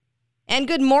And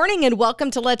good morning and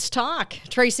welcome to Let's Talk.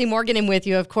 Tracy Morgan in with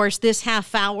you. Of course, this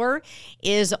half hour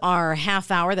is our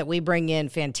half hour that we bring in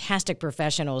fantastic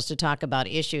professionals to talk about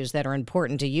issues that are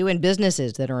important to you and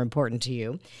businesses that are important to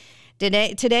you.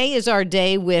 Today is our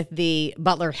day with the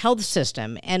Butler Health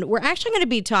System, and we're actually going to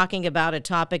be talking about a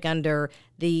topic under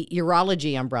the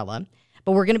urology umbrella,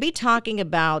 but we're going to be talking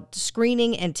about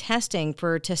screening and testing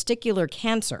for testicular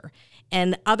cancer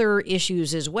and other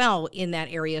issues as well in that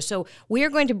area. So we are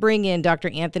going to bring in Dr.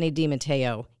 Anthony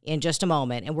DiMatteo in just a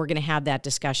moment, and we're going to have that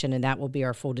discussion, and that will be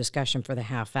our full discussion for the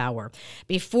half hour.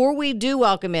 Before we do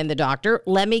welcome in the doctor,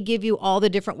 let me give you all the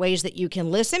different ways that you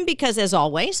can listen, because as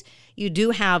always, you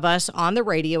do have us on the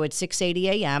radio at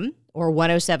 680 AM or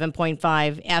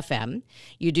 107.5 FM.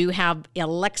 You do have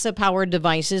Alexa-powered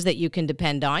devices that you can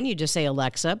depend on. You just say,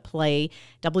 Alexa, play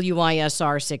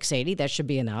WISR 680. That should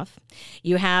be enough.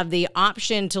 You have the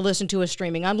option to listen to us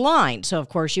streaming online. So, of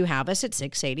course, you have us at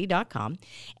 680.com.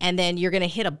 And then you're going to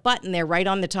hit a button there right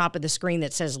on the top of the screen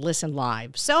that says Listen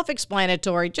Live.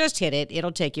 Self-explanatory. Just hit it.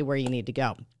 It'll take you where you need to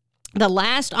go. The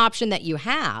last option that you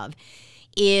have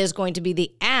is going to be the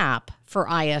app for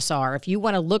ISR. If you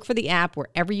want to look for the app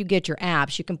wherever you get your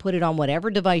apps, you can put it on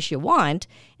whatever device you want,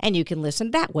 and you can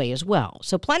listen that way as well.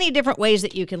 So plenty of different ways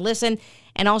that you can listen.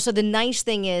 And also the nice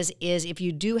thing is if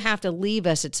you do have to leave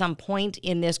us at some point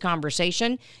in this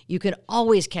conversation, you can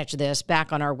always catch this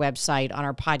back on our website, on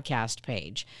our podcast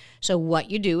page. So what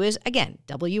you do is, again,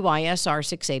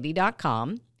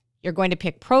 WISR680.com. You're going to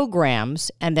pick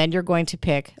programs, and then you're going to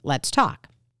pick Let's Talk.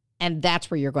 And that's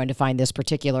where you're going to find this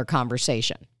particular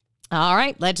conversation. All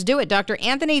right, let's do it. Dr.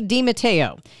 Anthony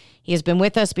DiMatteo. He has been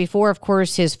with us before. Of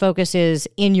course, his focus is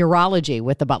in urology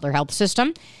with the Butler Health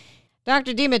System.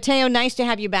 Dr. DiMatteo, nice to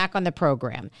have you back on the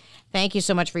program. Thank you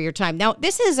so much for your time. Now,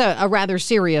 this is a rather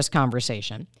serious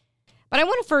conversation, but I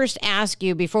want to first ask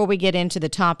you, before we get into the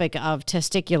topic of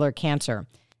testicular cancer,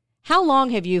 how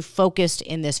long have you focused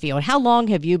in this field? How long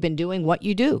have you been doing what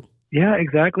you do? Yeah,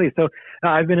 exactly. So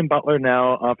I've been in Butler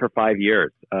now for 5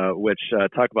 years, which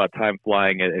talk about time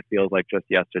flying. It feels like just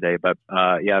yesterday. But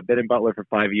yeah, I've been in Butler for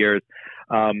 5 years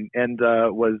and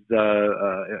was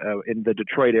in the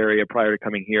Detroit area prior to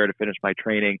coming here to finish my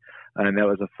training. And that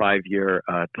was a 5-year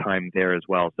time there as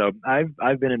well. So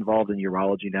I've been involved in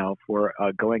urology now for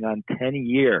going on 10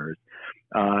 years.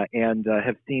 And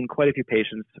have seen quite a few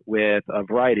patients with a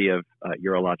variety of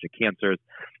urologic cancers.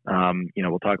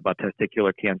 We'll talk about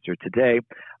testicular cancer today,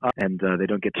 and they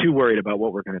don't get too worried about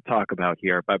what we're going to talk about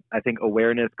here. But I think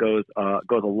awareness goes a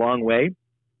long way.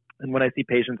 And when I see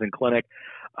patients in clinic,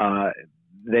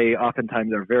 they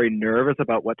oftentimes are very nervous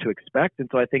about what to expect. And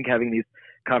so I think having these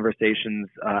conversations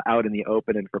out in the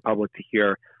open and for public to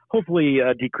hear hopefully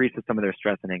decreases some of their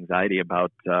stress and anxiety about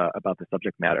the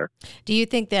subject matter. Do you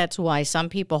think that's why some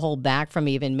people hold back from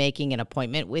even making an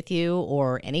appointment with you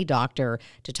or any doctor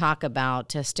to talk about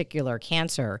testicular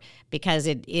cancer because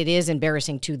it is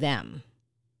embarrassing to them?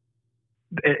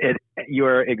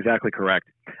 You're exactly correct.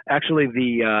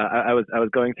 Actually, I was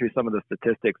going through some of the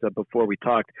statistics before we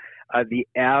talked. The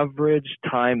average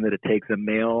time that it takes a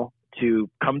male to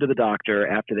come to the doctor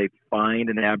after they find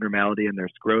an abnormality in their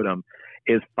scrotum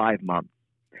is 5 months.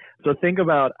 So think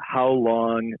about how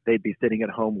long they'd be sitting at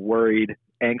home worried,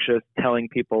 anxious, telling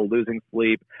people, losing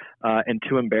sleep, and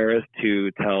too embarrassed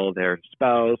to tell their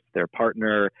spouse, their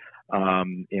partner, a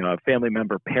family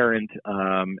member, parent,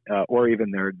 or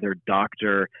even their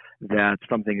doctor that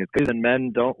something is good. And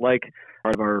men don't like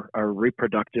part of our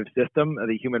reproductive system.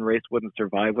 The human race wouldn't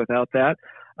survive without that.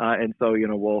 And so,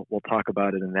 we'll talk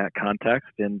about it in that context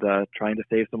and trying to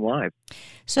save some lives.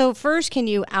 So first, can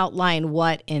you outline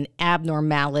what an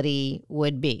abnormality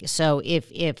would be? So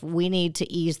if we need to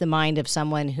ease the mind of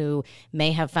someone who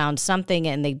may have found something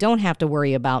and they don't have to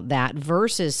worry about that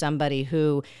versus somebody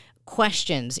who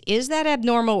questions, is that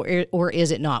abnormal or is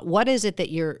it not? What is it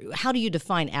that how do you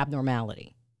define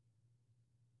abnormality?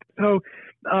 So,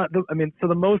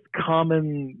 the most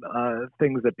common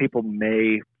things that people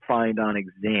may find on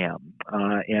exam,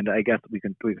 and I guess we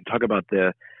can talk about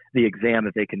the exam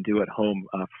that they can do at home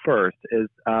first, is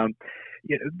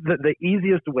the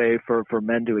easiest way for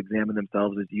men to examine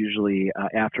themselves is usually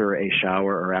after a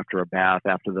shower or after a bath,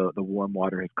 after the warm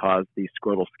water has caused the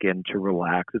scrotal skin to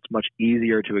relax. It's much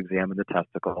easier to examine the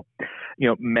testicle.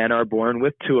 Men are born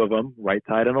with two of them, right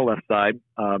side and the left side.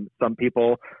 Some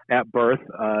people at birth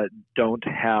don't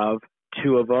have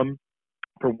two of them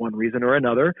for one reason or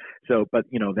another. So, but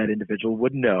that individual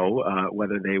would know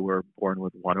whether they were born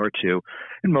with one or two.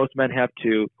 And most men have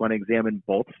two. Want to examine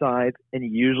both sides, and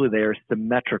usually they are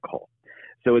symmetrical.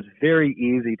 So it's very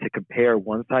easy to compare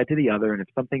one side to the other. And if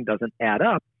something doesn't add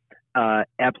up,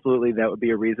 absolutely that would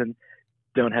be a reason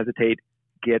don't hesitate.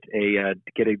 Get a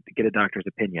doctor's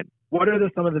opinion. What are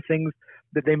some of the things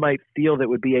that they might feel that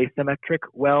would be asymmetric?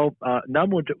 Well,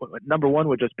 number one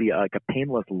would just be like a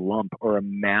painless lump or a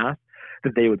mass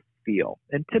that they would feel.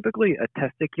 And typically a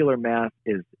testicular mass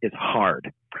is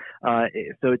hard.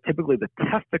 So typically the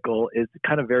testicle is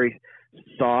kind of very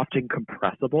soft and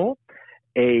compressible.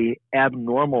 A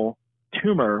abnormal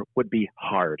tumor would be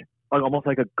hard, almost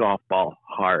like a golf ball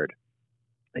hard.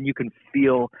 And you can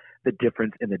feel the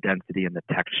difference in the density and the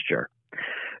texture.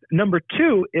 Number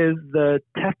two is the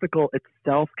testicle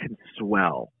itself can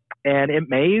swell, and it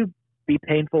may be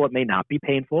painful. It may not be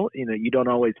painful. You don't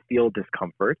always feel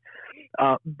discomfort,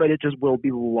 but it just will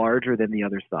be larger than the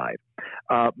other side.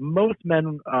 Most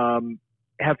men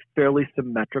have fairly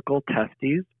symmetrical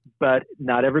testes, but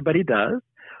not everybody does.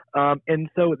 And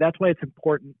so that's why it's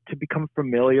important to become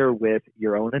familiar with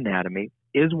your own anatomy.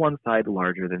 Is one side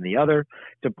larger than the other?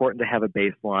 It's important to have a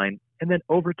baseline. And then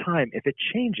over time, if it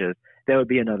changes, that would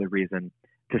be another reason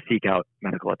to seek out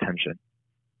medical attention.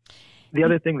 The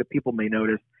other thing that people may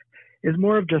notice is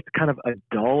more of just kind of a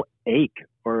dull ache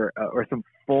or some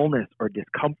fullness or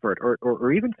discomfort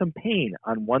or even some pain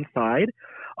on one side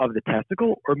of the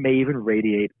testicle, or may even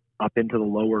radiate up into the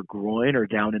lower groin or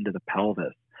down into the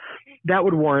pelvis. That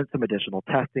would warrant some additional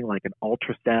testing, like an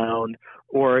ultrasound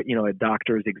or, a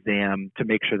doctor's exam to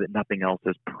make sure that nothing else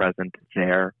is present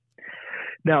there.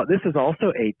 Now, this is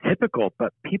also atypical,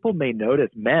 but people may notice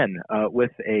men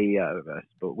with a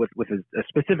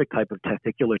specific type of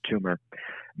testicular tumor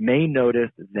may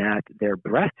notice that their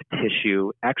breast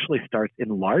tissue actually starts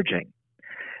enlarging.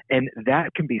 And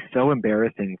that can be so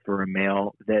embarrassing for a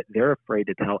male that they're afraid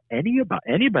to tell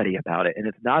anybody about it. And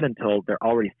it's not until they're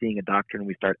already seeing a doctor and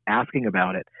we start asking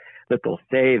about it that they'll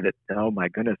say that, oh my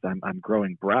goodness, I'm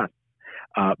growing breasts.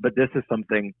 But this is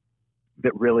something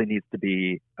that really needs to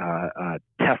be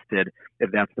tested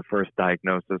if that's the first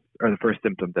diagnosis or the first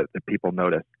symptom that people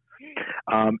notice.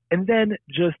 And then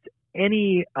just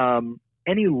any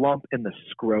lump in the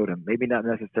scrotum, maybe not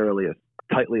necessarily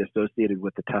tightly associated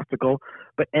with the testicle,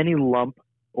 but any lump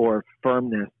or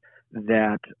firmness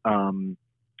that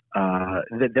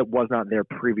was not there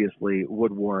previously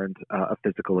would warrant a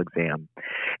physical exam.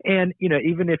 And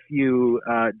even if you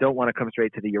don't want to come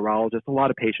straight to the urologist, a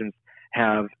lot of patients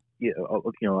have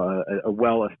a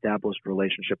well-established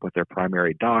relationship with their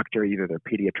primary doctor, either their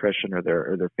pediatrician or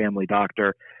their family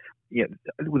doctor.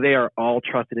 They are all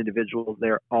trusted individuals.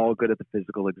 They're all good at the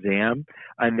physical exam,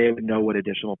 and they would know what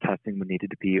additional testing would need to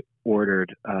be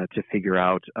ordered to figure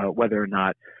out whether or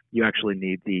not you actually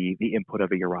need the input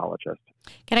of a urologist.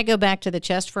 Can I go back to the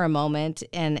chest for a moment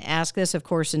and ask this, of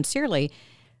course, sincerely?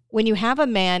 When you have a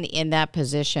man in that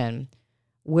position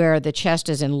where the chest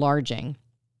is enlarging,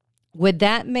 would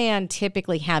that man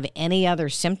typically have any other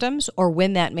symptoms, or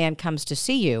when that man comes to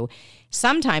see you,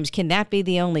 sometimes can that be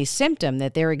the only symptom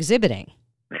that they're exhibiting?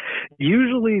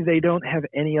 Usually they don't have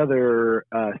any other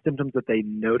symptoms that they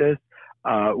notice.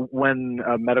 When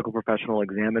a medical professional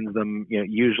examines them,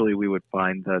 usually we would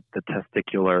find the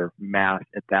testicular mass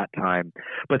at that time.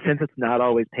 But since it's not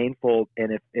always painful,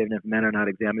 and if men are not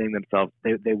examining themselves,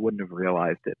 they wouldn't have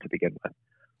realized it to begin with.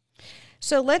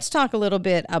 So let's talk a little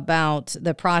bit about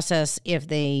the process. If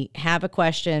they have a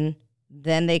question,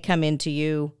 then they come into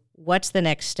you. What's the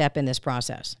next step in this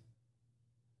process?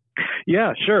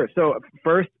 Yeah, sure. So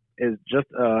first is just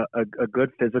a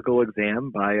good physical exam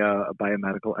by a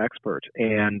medical expert.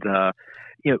 And,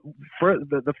 for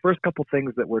the first couple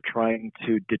things that we're trying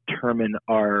to determine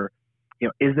are,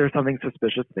 is there something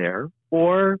suspicious there?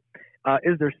 Or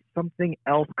is there something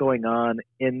else going on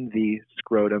in the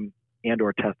scrotum and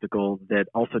or testicle that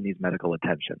also needs medical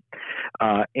attention?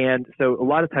 And so a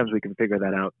lot of times we can figure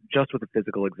that out just with a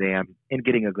physical exam and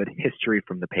getting a good history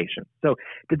from the patient. So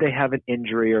did they have an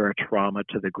injury or a trauma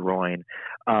to the groin?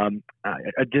 Do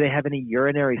they have any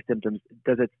urinary symptoms?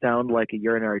 Does it sound like a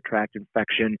urinary tract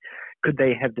infection? Could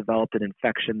they have developed an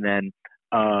infection then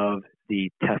of the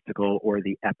testicle or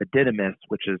the epididymis,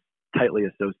 which is tightly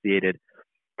associated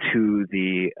to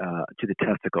the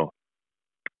testicle?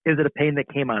 Is it a pain that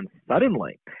came on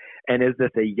suddenly? And is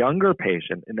this a younger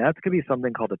patient? And that's going to be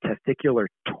something called a testicular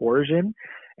torsion.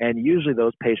 And usually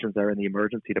those patients are in the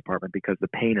emergency department because the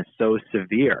pain is so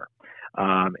severe.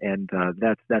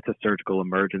 That's a surgical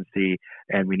emergency,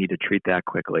 and we need to treat that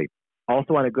quickly.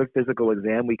 Also, on a good physical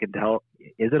exam, we can tell,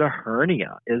 is it a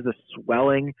hernia? Is the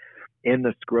swelling in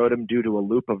the scrotum due to a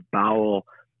loop of bowel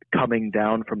coming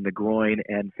down from the groin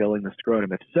and filling the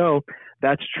scrotum? If so,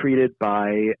 that's treated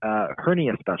by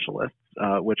hernia specialists,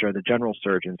 which are the general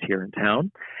surgeons here in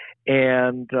town.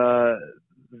 And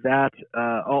that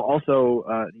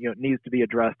also needs to be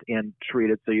addressed and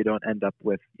treated so you don't end up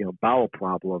with bowel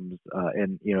problems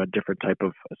and a different type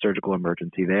of surgical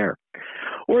emergency there.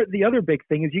 Or the other big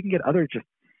thing is you can get other just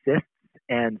cysts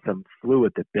and some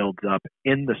fluid that builds up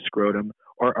in the scrotum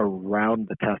or around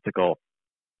the testicle.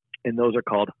 And those are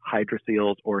called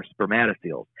hydroceles or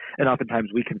spermatoceles. And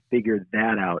oftentimes we can figure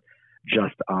that out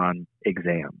just on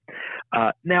exam.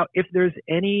 Now, if there's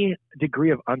any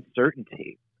degree of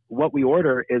uncertainty, what we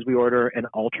order is we order an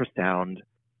ultrasound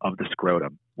of the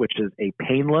scrotum, which is a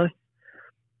painless,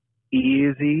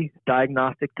 easy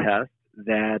diagnostic test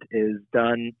that is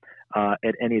done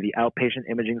at any of the outpatient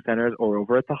imaging centers or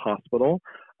over at the hospital.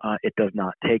 It does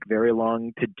not take very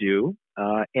long to do,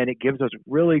 and it gives us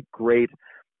really great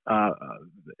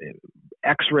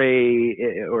X-ray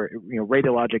or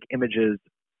radiologic images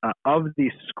of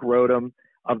the scrotum,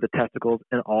 of the testicles,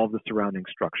 and all of the surrounding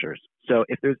structures. So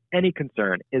if there's any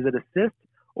concern, is it a cyst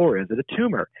or is it a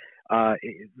tumor?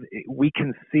 We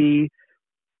can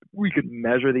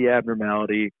measure the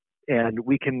abnormality, and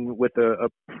we can, with a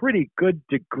pretty good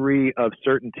degree of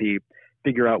certainty,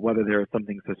 figure out whether there is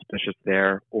something suspicious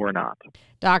there or not.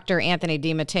 Dr. Anthony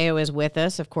DiMatteo is with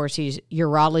us. Of course, he's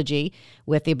urology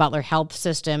with the Butler Health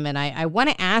System. And I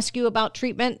want to ask you about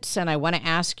treatments, and I want to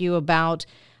ask you about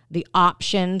the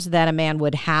options that a man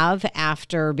would have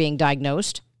after being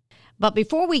diagnosed. But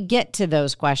before we get to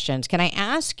those questions, can I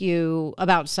ask you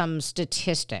about some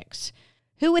statistics?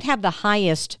 Who would have the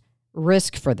highest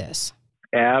risk for this?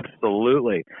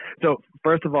 Absolutely. So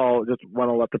first of all, just want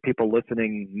to let the people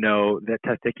listening know that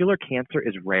testicular cancer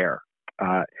is rare.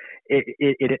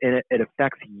 It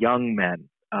affects young men.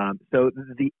 So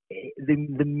the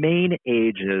main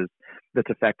ages that's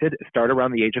affected start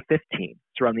around the age of 15.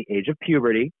 It's around the age of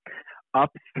puberty,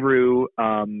 up through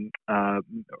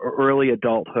early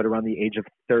adulthood around the age of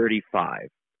 35.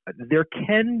 There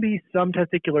can be some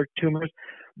testicular tumors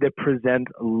that present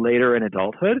later in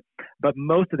adulthood, but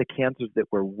most of the cancers that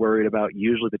we're worried about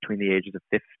usually between the ages of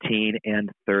 15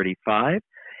 and 35.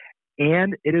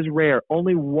 And it is rare.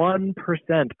 Only 1%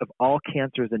 of all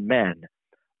cancers in men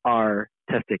are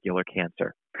testicular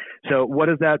cancer. So what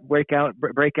does that break out?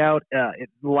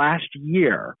 Last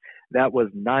year, that was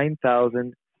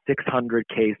 9,600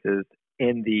 cases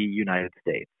in the United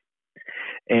States.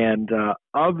 And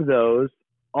of those,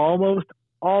 almost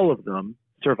all of them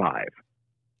survive.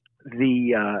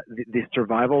 The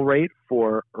survival rate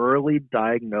for early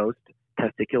diagnosed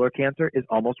testicular cancer is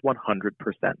almost 100%.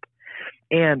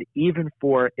 And even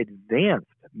for advanced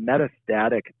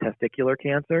metastatic testicular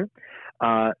cancer,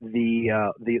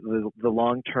 the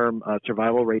long-term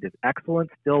survival rate is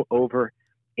excellent, still over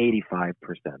 85%.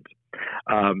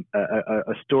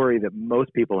 A story that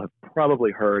most people have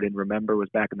probably heard and remember was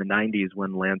back in the 90s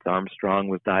when Lance Armstrong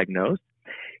was diagnosed.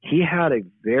 He had a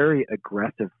very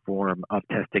aggressive form of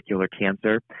testicular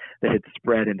cancer that had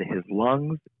spread into his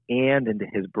lungs and into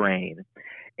his brain.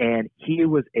 And he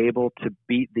was able to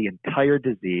beat the entire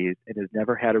disease and has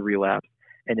never had a relapse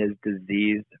and is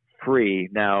disease-free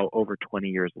now over 20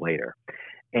 years later.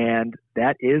 And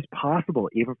that is possible,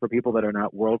 even for people that are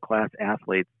not world-class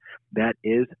athletes. That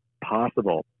is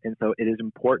possible. And so it is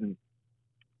important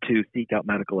to seek out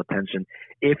medical attention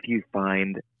if you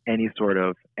find any sort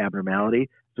of abnormality,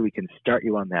 so we can start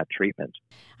you on that treatment.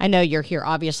 I know you're here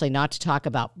obviously not to talk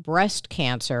about breast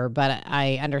cancer, but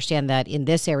I understand that in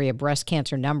this area, breast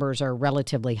cancer numbers are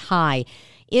relatively high.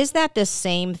 Is that the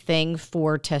same thing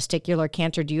for testicular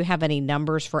cancer? Do you have any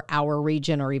numbers for our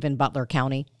region or even Butler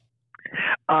County?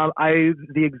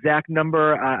 The exact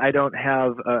number I don't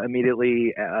have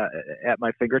immediately at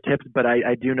my fingertips, but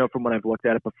I do know from when I've looked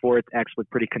at it before, it's actually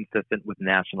pretty consistent with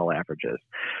national averages.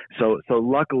 So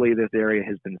luckily, this area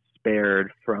has been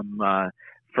spared from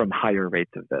higher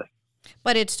rates of this.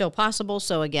 But it's still possible.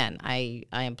 So again, I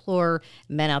implore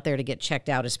men out there to get checked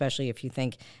out, especially if you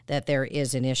think that there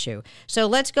is an issue. So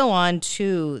let's go on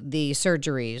to the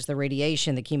surgeries, the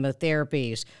radiation, the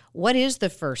chemotherapies. What is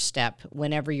the first step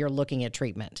whenever you're looking at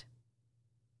treatment?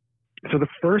 So the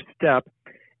first step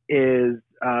is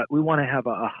we want to have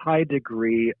a high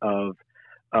degree of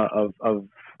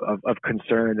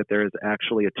concern that there is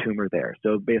actually a tumor there.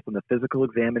 So based on the physical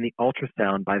exam and the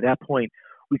ultrasound, by that point,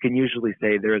 we can usually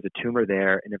say there is a tumor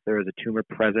there, and if there is a tumor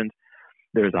present,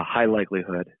 there's a high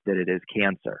likelihood that it is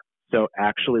cancer. So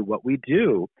actually what we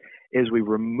do is we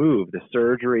remove, the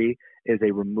surgery is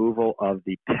a removal of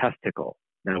the testicle.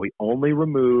 Now we only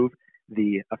remove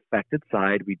the affected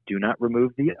side. We do not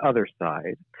remove the other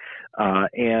side.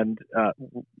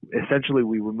 Essentially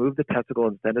we remove the testicle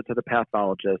and send it to the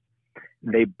pathologist.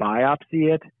 They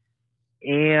biopsy it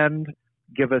and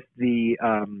give us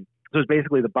so it's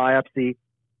basically the biopsy,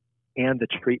 and the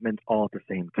treatment all at the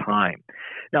same time.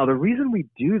 Now, the reason we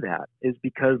do that is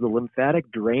because the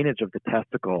lymphatic drainage of the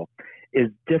testicle is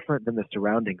different than the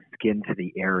surrounding skin to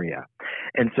the area.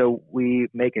 And so we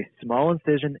make a small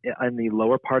incision in the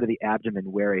lower part of the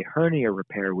abdomen where a hernia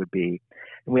repair would be,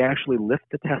 and we actually lift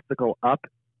the testicle up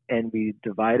and we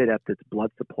divide it at its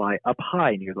blood supply up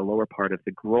high near the lower part of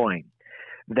the groin.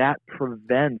 That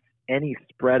prevents any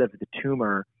spread of the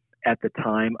tumor at the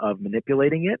time of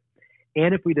manipulating it.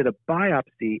 And if we did a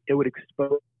biopsy, it would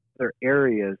expose other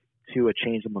areas to a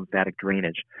change in lymphatic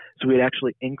drainage. So we'd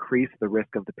actually increase the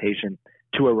risk of the patient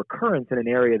to a recurrence in an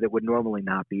area that would normally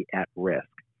not be at risk.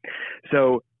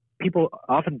 So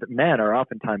men are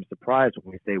oftentimes surprised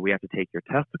when we say we have to take your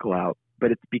testicle out,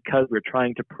 but it's because we're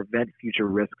trying to prevent future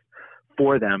risks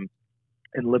for them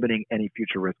and limiting any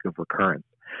future risk of recurrence.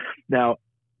 Now,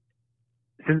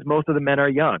 since most of the men are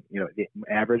young, the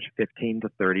average 15 to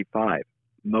 35,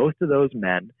 most of those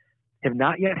men have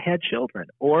not yet had children,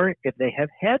 or if they have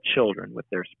had children with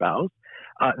their spouse,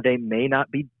 they may not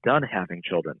be done having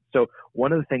children. So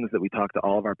one of the things that we talk to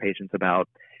all of our patients about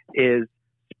is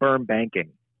sperm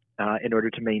banking in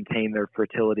order to maintain their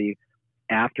fertility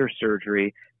after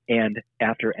surgery and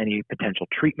after any potential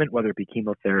treatment, whether it be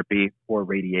chemotherapy or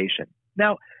radiation.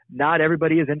 Now, not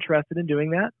everybody is interested in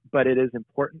doing that, but it is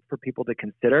important for people to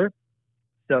consider.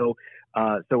 So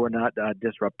we're not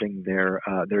disrupting their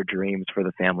dreams for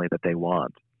the family that they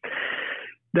want.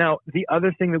 Now, the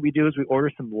other thing that we do is we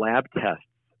order some lab tests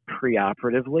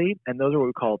preoperatively, and those are what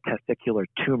we call testicular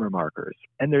tumor markers.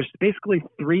 And there's basically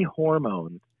 3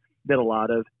 hormones that a lot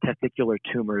of testicular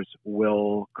tumors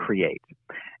will create.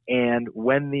 And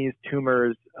when these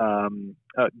tumors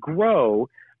grow,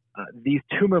 these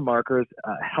tumor markers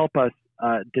help us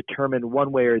determine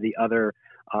one way or the other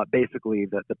basically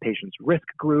the patient's risk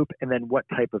group and then what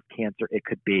type of cancer it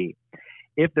could be.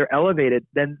 If they're elevated,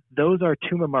 then those are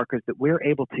tumor markers that we're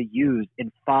able to use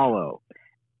and follow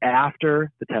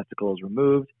after the testicle is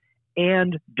removed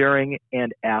and during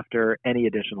and after any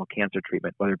additional cancer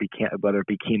treatment, whether it be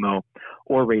chemo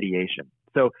or radiation.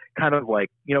 So kind of like,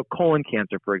 colon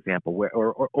cancer, for example,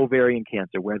 or ovarian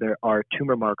cancer, where there are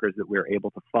tumor markers that we're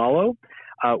able to follow.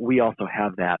 We also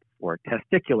have that for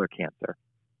testicular cancer.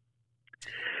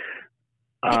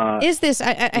 Is this,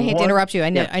 I hate to interrupt you. I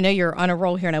know you're on a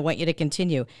roll here and I want you to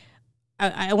continue.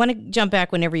 I want to jump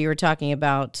back whenever you were talking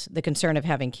about the concern of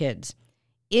having kids.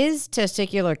 Is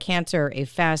testicular cancer a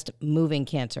fast-moving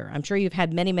cancer? I'm sure you've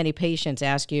had many, many patients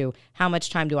ask you, how much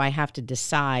time do I have to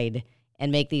decide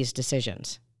and make these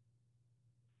decisions?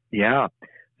 Yeah.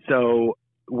 So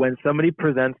when somebody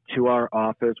presents to our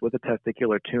office with a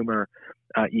testicular tumor,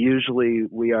 usually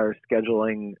we are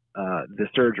scheduling the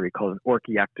surgery called an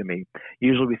orchiectomy.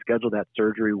 Usually we schedule that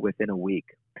surgery within a week.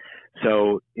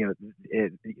 So,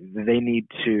 they need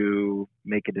to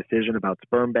make a decision about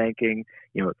sperm banking.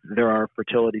 There are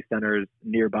fertility centers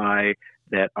nearby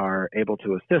that are able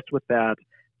to assist with that.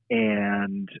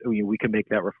 And we can make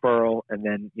that referral. And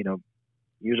then,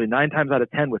 usually 9 times out of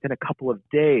 10, within a couple of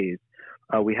days,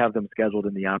 we have them scheduled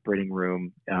in the operating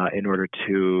room in order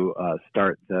to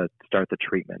start the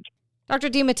treatment. Dr.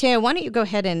 DiMatteo, why don't you go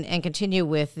ahead and continue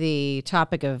with the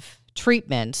topic of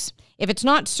treatments? If it's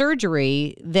not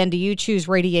surgery, then do you choose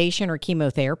radiation or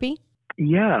chemotherapy?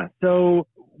 Yeah. So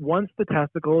once the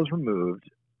testicle is removed,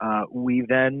 we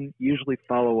then usually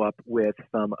follow up with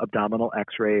some abdominal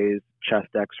x-rays, chest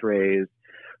x-rays,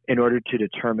 in order to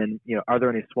determine, are there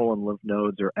any swollen lymph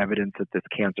nodes or evidence that this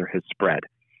cancer has spread?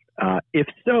 If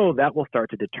so, that will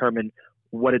start to determine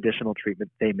what additional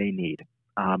treatment they may need.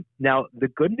 Now, the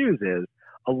good news is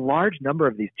a large number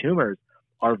of these tumors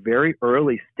are very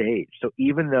early stage. So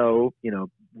even though,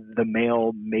 the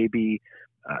male may be,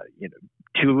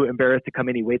 too embarrassed to come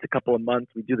in, he waits a couple of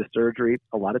months, we do the surgery,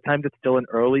 a lot of times it's still an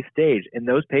early stage. In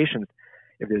those patients,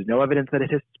 if there's no evidence that it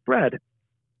has spread,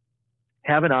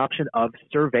 have an option of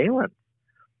surveillance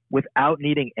without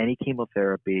needing any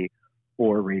chemotherapy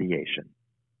or radiation.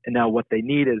 And now what they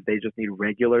need is they just need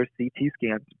regular CT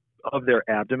scans of their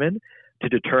abdomen to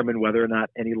determine whether or not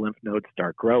any lymph nodes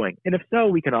start growing. And if so,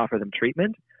 we can offer them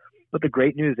treatment. But the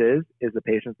great news is the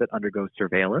patients that undergo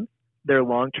surveillance, their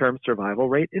long-term survival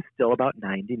rate is still about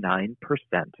 99%.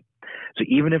 So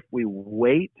even if we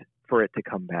wait for it to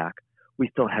come back, we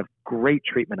still have great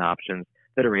treatment options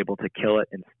that are able to kill it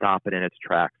and stop it in its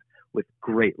tracks with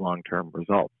great long-term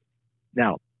results.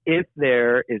 Now, if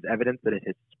there is evidence that it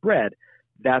has spread,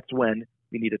 that's when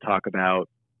we need to talk about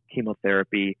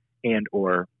chemotherapy and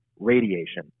or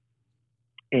radiation.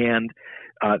 And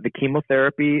the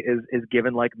chemotherapy is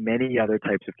given like many other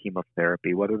types of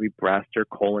chemotherapy, whether it be breast or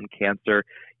colon cancer.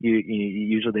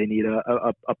 Usually they need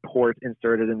a port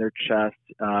inserted in their chest,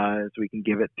 so we can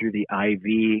give it through the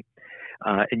IV.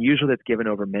 And usually that's given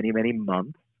over many, many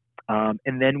months.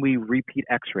 And then we repeat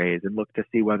x-rays and look to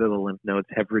see whether the lymph nodes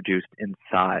have reduced in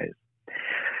size.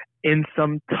 In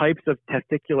some types of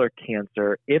testicular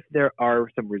cancer, if there are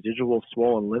some residual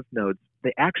swollen lymph nodes,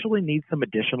 they actually need some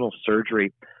additional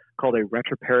surgery called a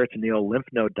retroperitoneal lymph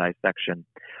node dissection,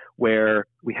 where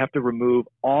we have to remove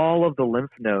all of the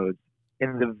lymph nodes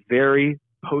in the very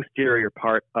posterior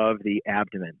part of the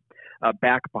abdomen,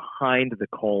 back behind the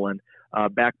colon,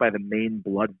 back by the main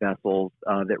blood vessels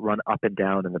that run up and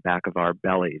down in the back of our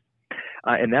bellies.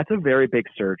 And that's a very big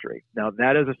surgery. Now,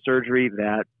 that is a surgery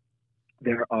that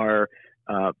there are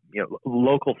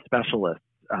local specialists,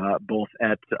 both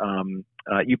at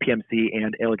UPMC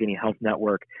and Allegheny Health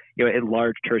Network, in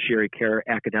large tertiary care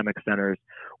academic centers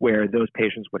where those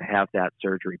patients would have that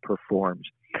surgery performed.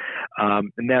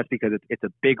 And that's because it's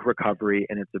a big recovery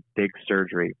and it's a big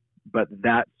surgery. But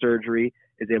that surgery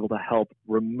is able to help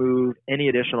remove any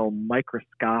additional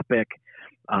microscopic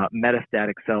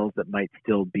metastatic cells that might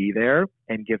still be there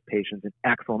and give patients an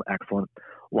excellent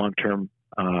long-term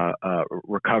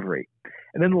recovery.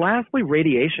 And then lastly,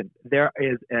 radiation. There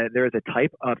is a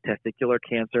type of testicular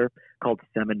cancer called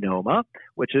seminoma,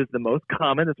 which is the most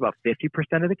common. It's about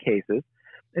 50% of the cases.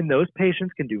 And those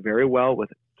patients can do very well with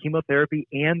chemotherapy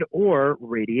and or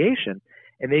radiation.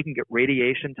 And they can get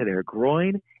radiation to their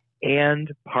groin and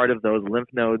part of those lymph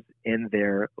nodes in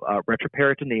their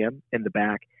retroperitoneum in the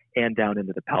back and down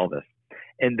into the pelvis.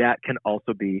 And that can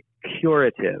also be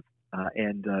curative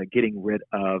and getting rid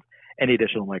of any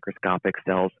additional microscopic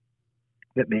cells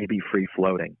that may be free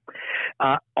floating.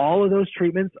 All of those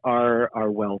treatments are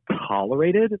well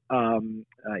tolerated.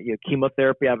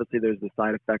 Chemotherapy, obviously, there's the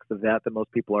side effects of that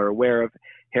most people are aware of: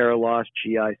 hair loss,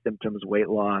 GI symptoms, weight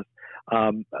loss.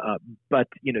 But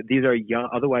these are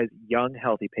otherwise young,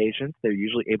 healthy patients. They're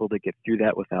usually able to get through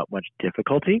that without much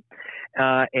difficulty.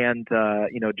 And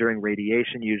during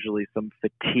radiation, usually some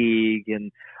fatigue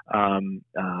and as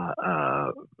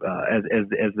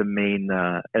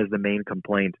the main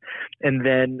complaint. And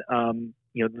then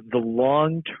the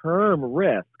long-term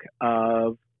risk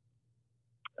of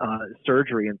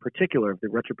surgery, in particular of the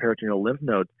retroperitoneal lymph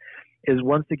nodes, is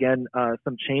once again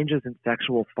some changes in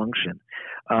sexual function,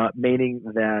 meaning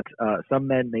that some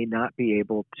men may not be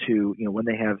able to, when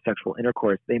they have sexual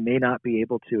intercourse, they may not be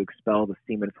able to expel the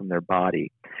semen from their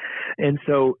body. And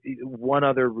so one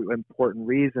other important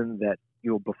reason that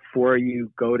before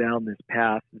you go down this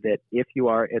path, that if you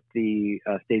are at the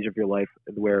stage of your life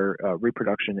where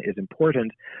reproduction is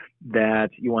important, that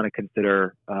you want to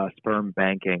consider sperm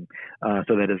banking,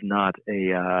 so that it's not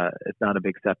a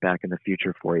big setback in the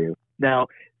future for you. Now,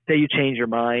 say you change your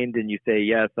mind and you say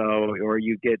yes, or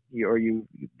you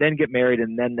then get married,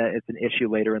 and then it's an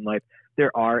issue later in life. There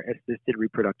are assisted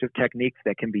reproductive techniques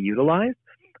that can be utilized,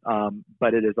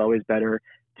 but it is always better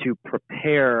to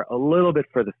prepare a little bit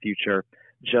for the future,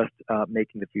 just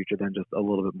making the future then just a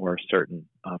little bit more certain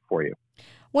for you.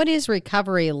 What is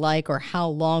recovery like, or how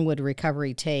long would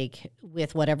recovery take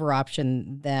with whatever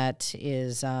option that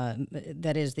is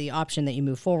the option that you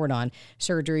move forward on?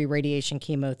 Surgery, radiation,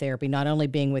 chemotherapy, not only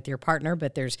being with your partner,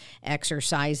 but there's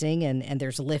exercising and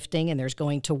there's lifting and there's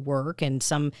going to work, and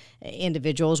some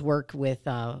individuals work with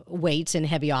weights and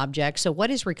heavy objects. So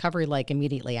what is recovery like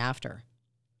immediately after?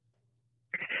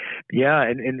 Yeah,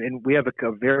 and we have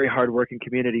a very hardworking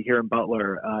community here in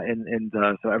Butler,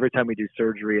 so every time we do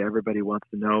surgery, everybody wants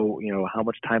to know, how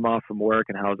much time off from work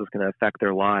and how is this going to affect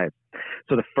their lives.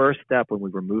 So the first step when we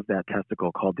remove that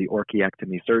testicle, called the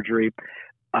orchiectomy surgery,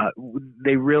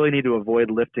 they really need to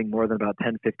avoid lifting more than about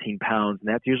 10, 15 pounds,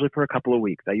 and that's usually for a couple of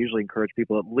weeks. I usually encourage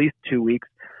people at least 2 weeks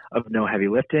of no heavy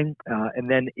lifting, and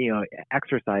then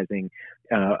exercising,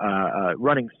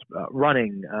 running,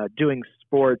 doing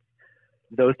sports.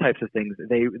 Those types of things,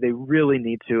 they really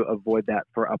need to avoid that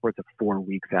for upwards of 4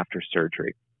 weeks after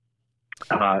surgery.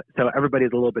 So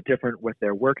everybody's a little bit different with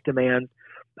their work demands.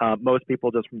 Most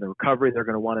people, just from the recovery, they're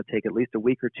going to want to take at least a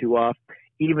week or two off,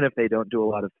 even if they don't do a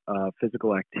lot of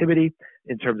physical activity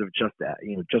in terms of just that,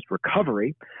 just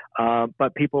recovery.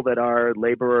 But people that are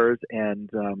laborers and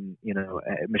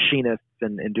machinists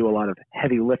and do a lot of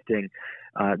heavy lifting,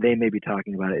 they may be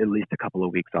talking about at least a couple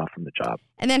of weeks off from the job.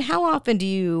 And then how often do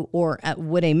you, or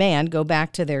would a man, go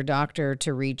back to their doctor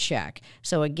to recheck?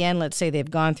 So again, let's say they've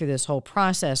gone through this whole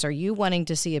process. Are you wanting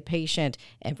to see a patient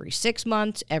every 6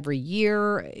 months, every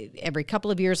year, every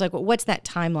couple of years? Like, what's that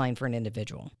timeline for an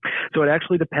individual? So it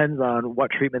actually depends on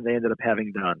what treatment they ended up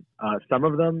having done. Some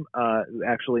Some of them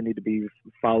actually need to be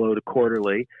followed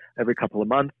quarterly, every couple of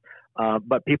months.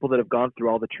 But people that have gone through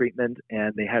all the treatment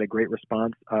and they had a great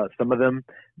response, some of them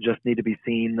just need to be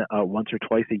seen once or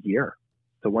twice a year.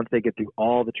 So once they get through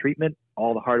all the treatment,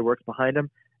 all the hard work's behind them,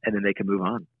 and then they can move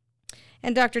on.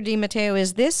 And Dr. DiMatteo,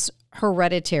 is this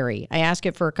hereditary? I ask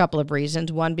it for a couple of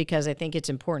reasons. One, because I think it's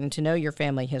important to know your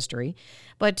family history.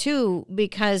 But two,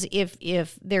 because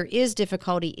if there is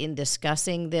difficulty in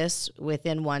discussing this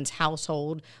within one's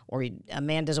household, or a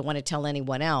man doesn't want to tell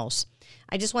anyone else,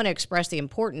 I just want to express the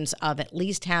importance of at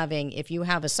least having, if you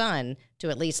have a son, to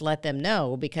at least let them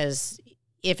know, because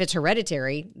if it's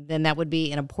hereditary, then that would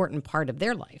be an important part of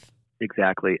their life.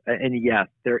 Exactly. And yes,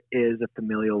 there is a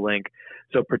familial link.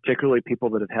 So particularly people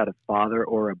that have had a father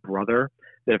or a brother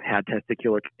that have had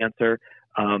testicular cancer,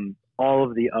 all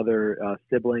of the other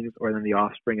siblings or then the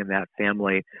offspring in that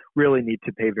family really need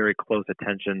to pay very close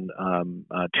attention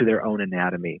to their own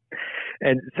anatomy.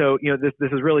 And so, this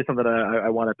is really something I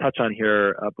want to touch on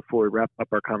here before we wrap up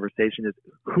our conversation is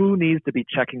who needs to be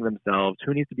checking themselves,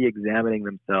 who needs to be examining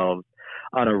themselves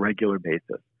on a regular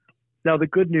basis. Now, the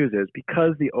good news is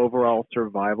because the overall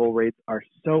survival rates are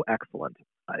so excellent,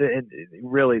 and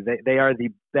really they are the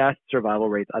best survival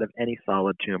rates out of any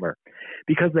solid tumor.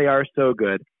 Because they are so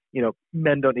good,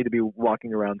 men don't need to be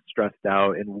walking around stressed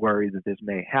out and worried that this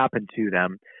may happen to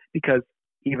them, because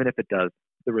even if it does,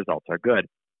 the results are good.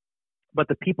 But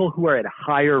the people who are at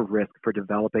higher risk for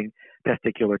developing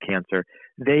testicular cancer,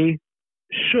 they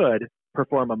should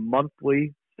perform a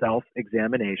monthly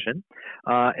self-examination.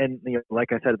 And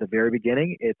like I said at the very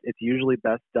beginning, it's usually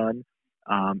best done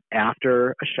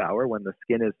after a shower when the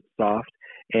skin is soft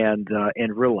and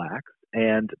relaxed,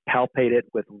 and palpate it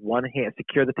with one hand,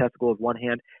 secure the testicle with one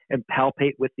hand and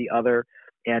palpate with the other,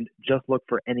 and just look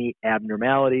for any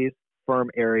abnormalities, firm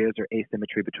areas, or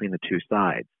asymmetry between the two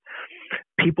sides.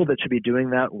 People that should be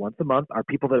doing that once a month are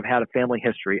people that have had a family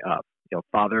history of,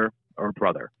 father or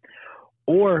brother,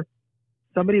 or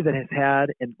somebody that has had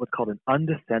what's called an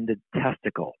undescended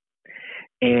testicle.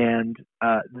 And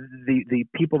the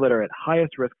people that are at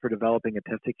highest risk for developing a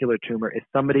testicular tumor is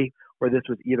somebody where this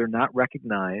was either not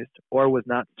recognized or was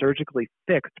not surgically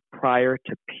fixed prior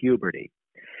to puberty.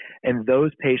 And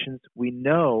those patients we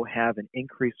know have an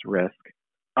increased risk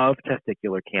of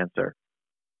testicular cancer.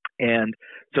 And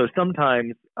so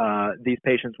sometimes these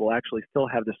patients will actually still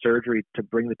have the surgery to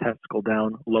bring the testicle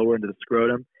down lower into the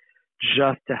scrotum,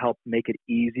 just to help make it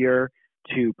easier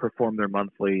to perform their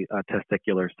monthly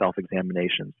testicular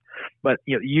self-examinations. But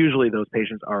usually those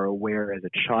patients are aware as a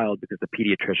child because the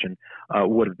pediatrician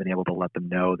would have been able to let them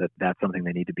know that that's something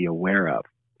they need to be aware of.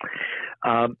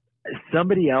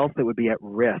 Somebody else that would be at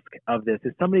risk of this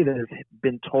is somebody that has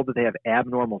been told that they have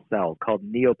abnormal cells called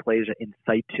neoplasia in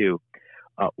situ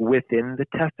within the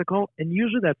testicle. And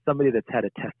usually that's somebody that's had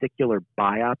a testicular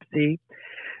biopsy.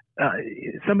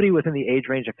 Somebody within the age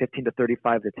range of 15 to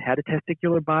 35 that's had a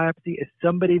testicular biopsy is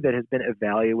somebody that has been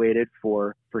evaluated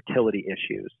for fertility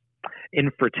issues,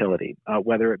 infertility,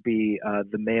 whether it be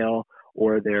the male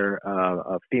or their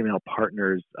female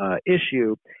partner's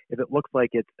issue. If it looks like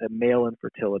it's a male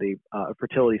infertility, a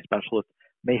fertility specialist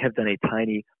may have done a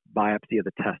tiny biopsy of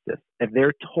the testis. If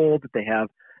they're told that they have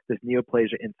this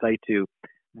neoplasia in situ,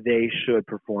 they should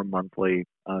perform monthly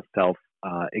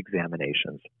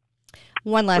self-examinations.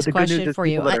 One last question for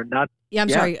you. I'm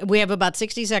sorry. We have about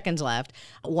 60 seconds left.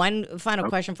 One final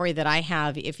question for you that I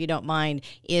have, if you don't mind,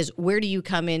 is where do you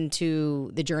come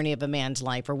into the journey of a man's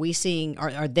life? Are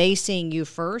they seeing you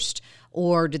first,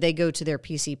 or do they go to their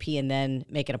PCP and then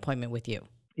make an appointment with you?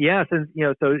 Yes, and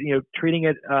treating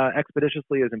it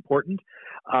expeditiously is important.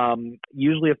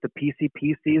 Usually, if the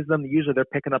PCP sees them, usually they're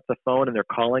picking up the phone and they're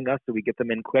calling us, so we get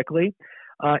them in quickly.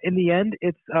 In the end,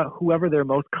 it's whoever they're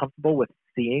most comfortable with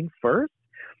seeing first.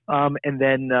 And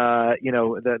then,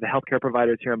 the healthcare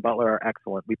providers here in Butler are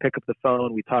excellent. We pick up the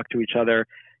phone, we talk to each other,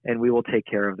 and we will take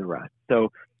care of the rest.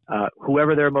 So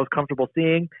whoever they're most comfortable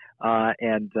seeing,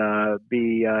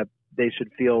 they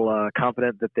should feel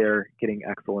confident that they're getting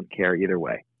excellent care either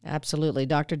way. Absolutely.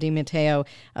 Dr. DiMatteo,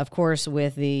 of course,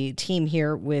 with the team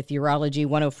here with Urology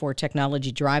 104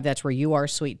 Technology Drive. That's where you are,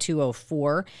 Suite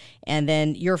 204. And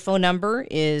then your phone number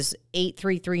is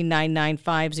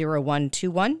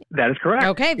 833-995-0121. That is correct.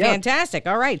 Okay, yes. Fantastic.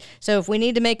 All right. So if we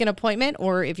need to make an appointment,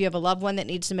 or if you have a loved one that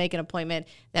needs to make an appointment,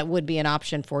 that would be an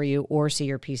option for you, or see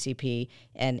your PCP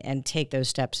and take those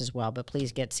steps as well. But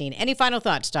please get seen. Any final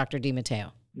thoughts, Dr.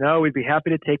 DiMatteo? No, we'd be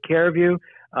happy to take care of you.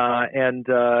 And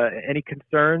any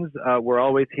concerns, we're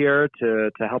always here to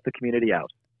help the community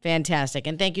out. Fantastic.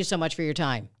 And thank you so much for your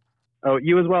time. Oh,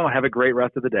 you as well. Have a great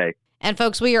rest of the day. And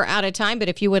folks, we are out of time, but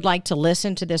if you would like to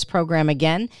listen to this program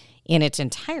again, in its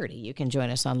entirety. You can join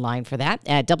us online for that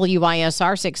at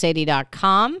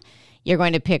WISR680.com. You're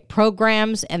going to pick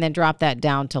programs and then drop that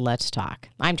down to Let's Talk.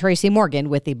 I'm Tracy Morgan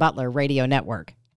with the Butler Radio Network.